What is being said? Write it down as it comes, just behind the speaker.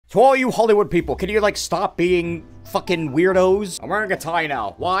To all you Hollywood people, can you, like, stop being fucking weirdos? I'm wearing a tie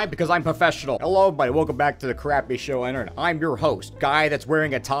now. Why? Because I'm professional. Hello, everybody. Welcome back to the Crappy Show Internet. I'm your host, guy that's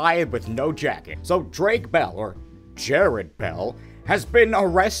wearing a tie with no jacket. So, Drake Bell, or Jared Bell, has been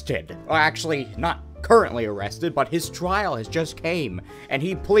arrested. Well, actually, not currently arrested, but his trial has just came, and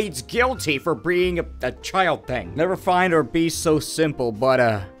he pleads guilty for being a child thing. Never find or be so simple,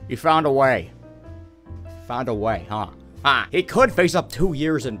 but, you found a way. Found a way, huh? He could face up 2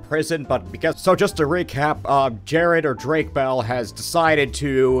 years in prison, but so just to recap, Jared or Drake Bell has decided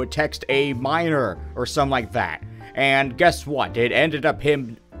to text a minor or something like that. And guess what? It ended up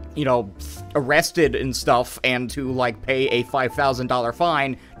him, you know, arrested and stuff, and to, like, pay a $5,000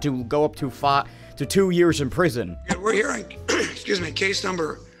 fine to go up to 2 years in prison. We're hearing, excuse me, case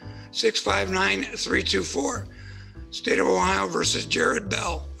number 659324. State of Ohio versus Jared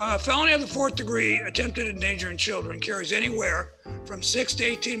Bell. Felony of the 4th degree, attempted endangering children, carries anywhere from 6 to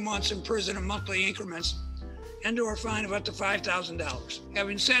 18 months in prison in monthly increments, and/or a fine of up to $5,000.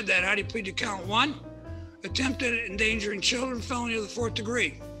 Having said that, how do you plead to count 1? Attempted endangering children, felony of the 4th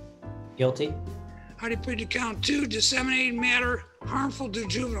degree. Guilty. How do you plead to count 2? Disseminating matter harmful to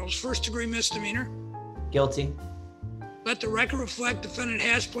juveniles, 1st degree misdemeanor. Guilty. Let the record reflect defendant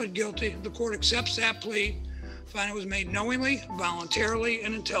has pled guilty. The court accepts that plea. Finding was made knowingly, voluntarily,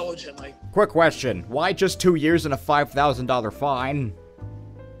 and intelligently. Quick question. Why just 2 years and a $5,000 fine?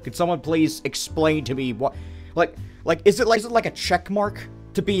 Could someone please explain to me what, is it like a check mark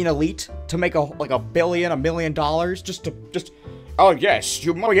to be an elite? To make $1 million? Oh yes,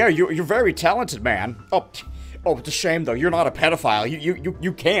 you're very talented, man. Oh, it's a shame though, you're not a pedophile.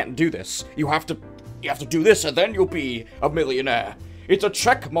 You can't do this. You have to do this and then you'll be a millionaire. It's a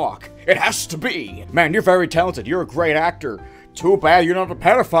check mark. It has to be. Man, you're very talented. You're a great actor. Too bad you're not a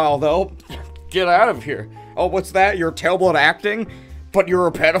pedophile, though. Get out of here. Oh, what's that? You're terrible at acting, but you're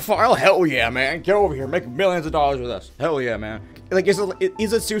a pedophile? Hell yeah, man. Get over here. Make millions of dollars with us. Hell yeah, man. Like, is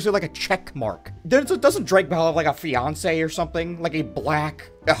it seriously like a check mark? Doesn't Drake Bell have, like, a fiance or something? Like a black,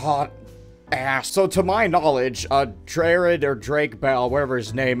 hot ass. So to my knowledge, Jared or Drake Bell, whatever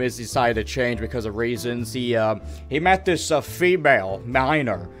his name is, decided to change because of reasons. He met this female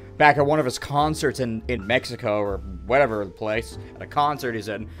minor back at one of his concerts in Mexico or whatever the place, at a concert he's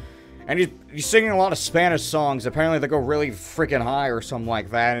in. And he's singing a lot of Spanish songs. Apparently they go really freaking high or something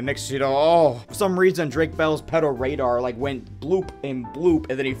like that. And next you know, oh, for some reason Drake Bell's pedo radar like went bloop and bloop,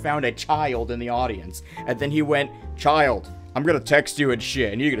 and then he found a child in the audience. And then he went, "Child, I'm gonna text you and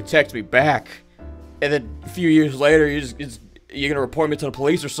shit, and you're gonna text me back." And then a few years later, you're gonna report me to the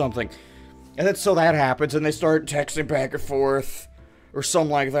police or something. And then so that happens, and they start texting back and forth, or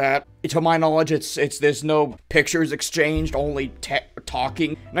something like that. To my knowledge, there's no pictures exchanged, only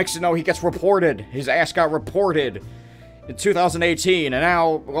talking. Next thing you know, he gets reported. His ass got reported in 2018, and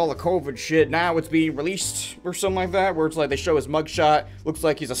now, with all the COVID shit, now it's being released, or something like that, where it's like they show his mugshot, looks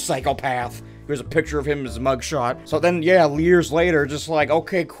like he's a psychopath. Here's a picture of him as a mugshot. So then, yeah, years later, just like,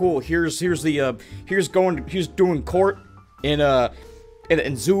 okay, cool. Here's doing court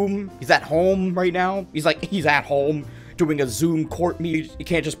in Zoom. He's at home right now. He's at home doing a Zoom court meet. You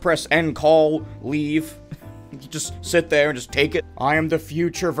can't just press end call, leave. You just sit there and just take it. I am the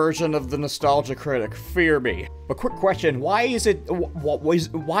future version of the nostalgia critic. Fear me. But quick question: why is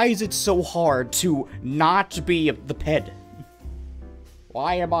it so hard to not be the ped?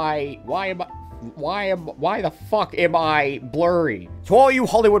 Why the fuck am I blurry? To all you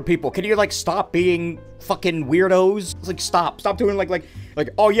Hollywood people, can you, like, stop being fucking weirdos? Like, stop doing, like,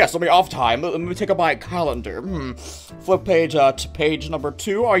 oh yes, let me off time, let me take up my calendar. Flip page, to page number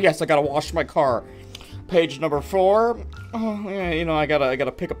 2, oh yes, I gotta wash my car. Page number 4, oh, yeah, you know, I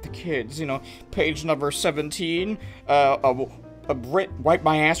gotta pick up the kids, you know. Page number 17, wipe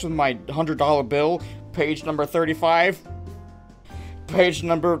my ass with my $100 bill. Page number 35. Page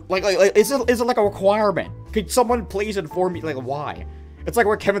number, is it like a requirement? Could someone please inform me, like, why? It's like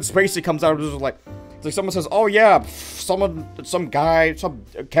where Kevin Spacey comes out and is like, it's like someone says, oh yeah, some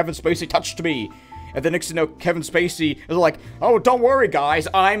Kevin Spacey touched me. And the next thing you know, Kevin Spacey is like, oh, don't worry guys,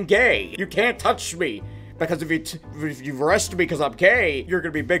 I'm gay. You can't touch me. Because if you arrest me because I'm gay, you're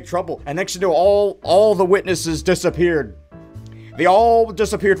gonna be in big trouble. And next thing you know, all the witnesses disappeared. They all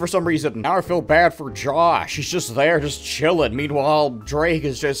disappeared for some reason. Now I feel bad for Josh. He's just there, just chilling. Meanwhile, Drake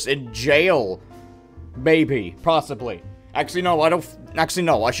is just in jail. Maybe. Possibly. Actually, no,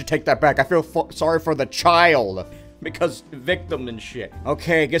 I should take that back. I feel sorry for the child. Because victim and shit.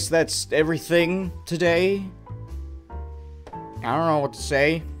 Okay, I guess that's everything today. I don't know what to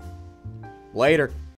say. Later.